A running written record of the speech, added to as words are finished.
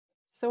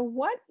So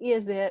what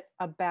is it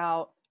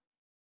about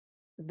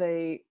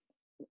the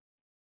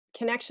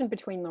connection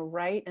between the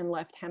right and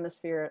left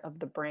hemisphere of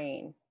the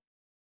brain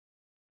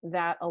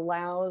that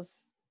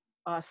allows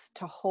us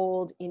to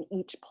hold in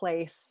each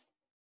place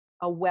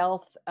a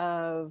wealth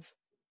of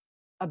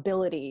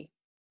ability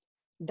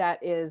that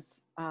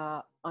is,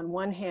 on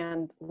one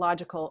hand,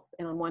 logical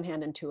and on one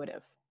hand,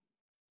 intuitive?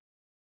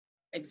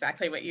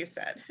 Exactly what you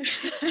said.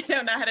 I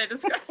don't know how to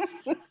describe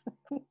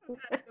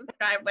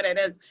what it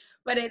is,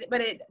 but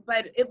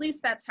at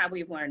least that's how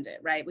we've learned it,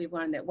 right? We've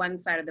learned that one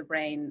side of the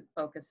brain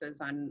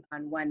focuses on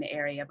one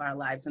area of our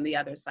lives and the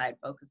other side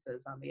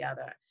focuses on the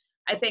other.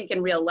 I think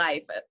in real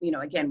life,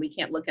 again, we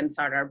can't look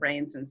inside our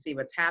brains and see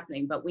what's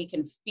happening, but we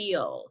can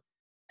feel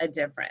a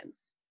difference.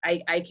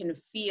 I can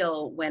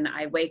feel when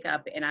I wake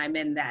up and I'm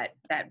in that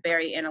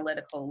very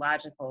analytical,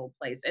 logical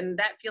place, and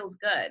that feels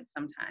good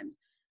sometimes.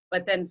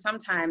 But then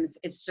sometimes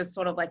it's just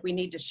sort of like we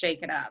need to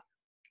shake it up,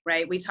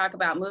 right? We talk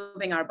about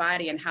moving our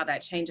body and how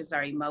that changes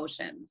our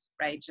emotions,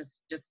 right?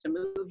 Just to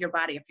move your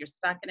body. If you're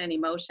stuck in an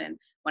emotion,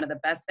 one of the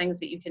best things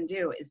that you can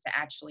do is to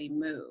actually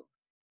move.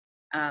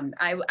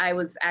 I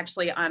was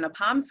actually on a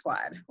pom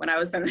squad when I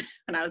was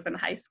in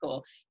high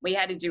school. We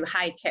had to do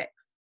high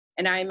kicks.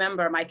 And I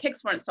remember my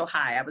kicks weren't so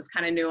high. I was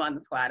kind of new on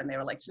the squad and they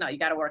were like, no, you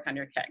got to work on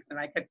your kicks. And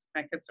my kicks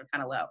were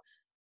kind of low.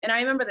 And I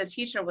remember the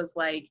teacher was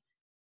like,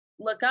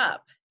 look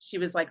up. She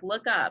was like,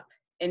 look up.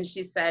 And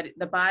she said,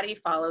 the body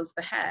follows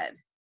the head.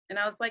 And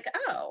I was like,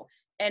 oh,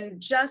 and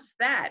just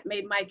that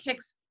made my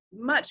kicks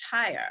much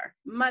higher,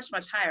 much,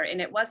 much higher. And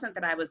it wasn't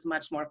that I was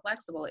much more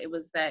flexible. It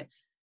was that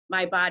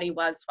my body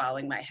was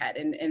following my head.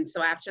 And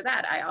so after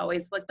that, I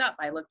always looked up.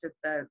 I looked at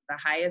the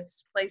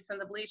highest place in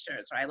the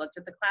bleachers, or I looked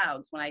at the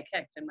clouds when I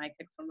kicked, and my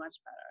kicks were much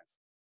better.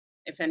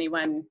 If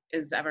anyone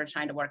is ever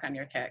trying to work on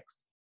your kicks,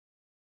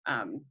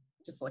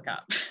 just look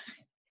up.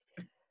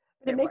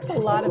 It makes a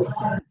lot of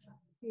sense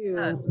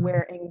too,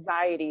 where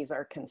anxieties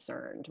are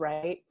concerned,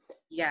 right?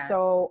 Yes.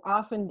 So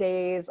often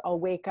days I'll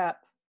wake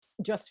up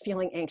just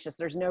feeling anxious.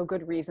 There's no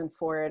good reason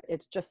for it.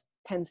 It just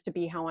tends to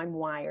be how I'm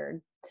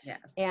wired. Yes.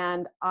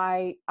 And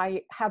I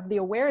have the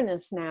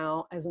awareness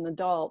now as an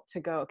adult to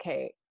go,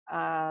 okay,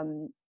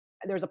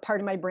 there's a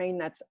part of my brain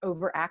that's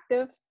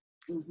overactive.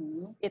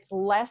 Mm-hmm. It's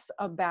less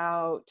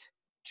about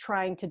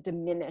trying to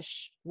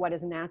diminish what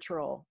is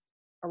natural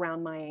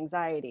around my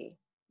anxiety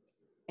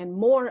and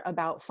more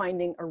about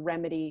finding a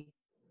remedy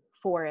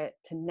for it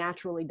to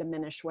naturally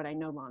diminish what I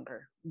no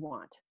longer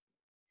want.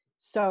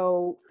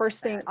 So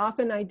first thing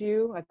often I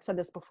do, I've said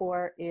this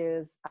before,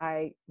 is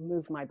I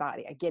move my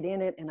body. I get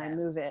in it and I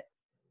move it.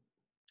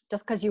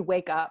 Just because you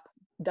wake up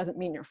doesn't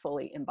mean you're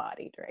fully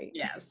embodied, right?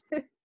 Yes.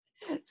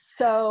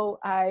 So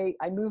I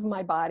move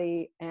my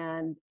body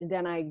and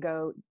then I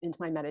go into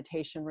my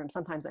meditation room.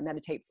 Sometimes I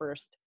meditate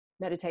first,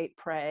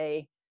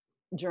 pray,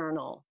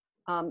 journal.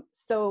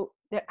 So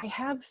that I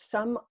have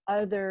some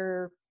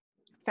other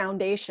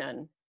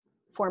foundation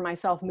for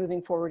myself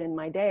moving forward in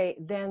my day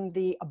than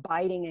the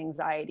abiding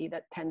anxiety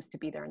that tends to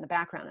be there in the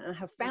background. And I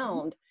have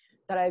found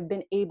that I've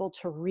been able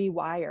to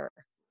rewire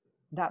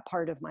that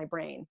part of my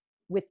brain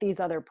with these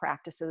other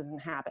practices and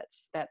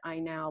habits that I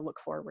now look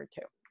forward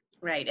to.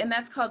 Right. And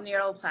that's called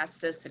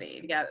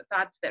neuroplasticity. Yeah,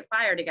 thoughts that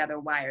fire together,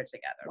 wire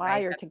together.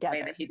 Wire That's together. the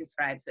way that he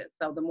describes it.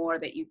 So the more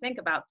that you think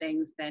about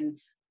things, then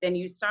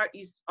you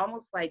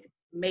almost like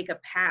make a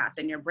path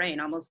in your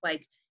brain, almost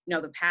like,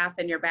 the path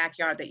in your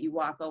backyard that you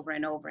walk over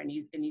and over, and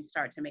you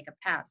start to make a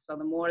path. So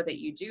the more that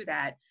you do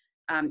that,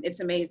 it's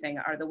amazing,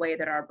 the way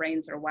that our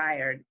brains are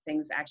wired,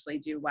 things actually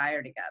do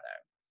wire together.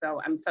 So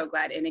I'm so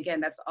glad. And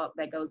again,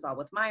 that goes all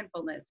with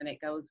mindfulness, and it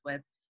goes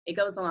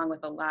along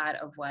with a lot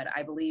of what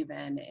I believe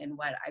in and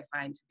what I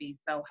find to be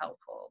so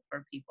helpful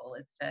for people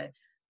is to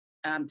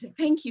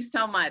thank you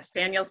so much,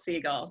 Daniel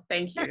Siegel.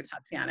 Thank you,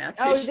 Tatiana.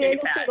 I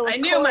appreciate that. Siegel, I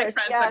knew my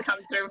friends would come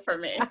through for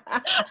me.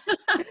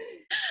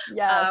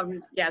 Yes.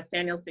 Yes,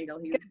 Daniel Siegel.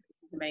 He's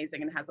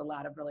amazing and has a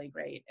lot of really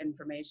great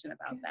information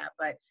about that.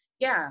 But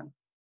yeah,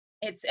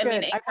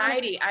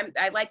 anxiety,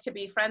 I like to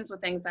be friends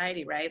with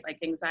anxiety, right? Like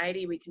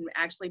anxiety, we can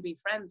actually be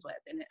friends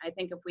with. And I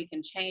think if we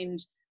can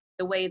change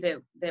the way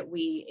that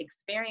we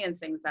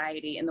experience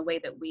anxiety and the way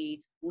that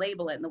we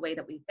label it and the way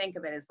that we think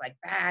of it as like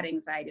bad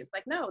anxiety, it's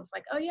like, no, it's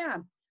like, oh yeah,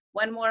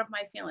 one more of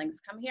my feelings.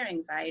 Come here,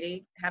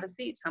 anxiety, have a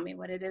seat. Tell me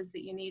what it is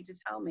that you need to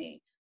tell me.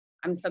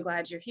 I'm so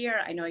glad you're here.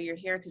 I know you're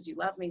here because you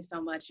love me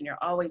so much and you're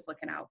always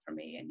looking out for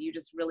me and you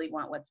just really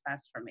want what's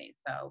best for me.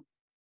 So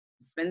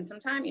spend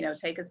some time,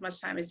 take as much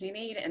time as you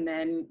need. And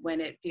then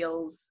when it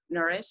feels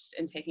nourished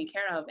and taken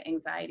care of,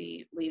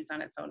 anxiety leaves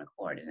on its own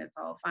accord and it's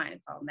all fine.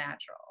 It's all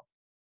natural.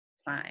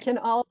 It's fine. Can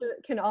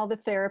all the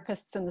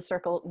therapists in the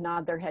circle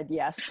nod their head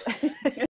yes?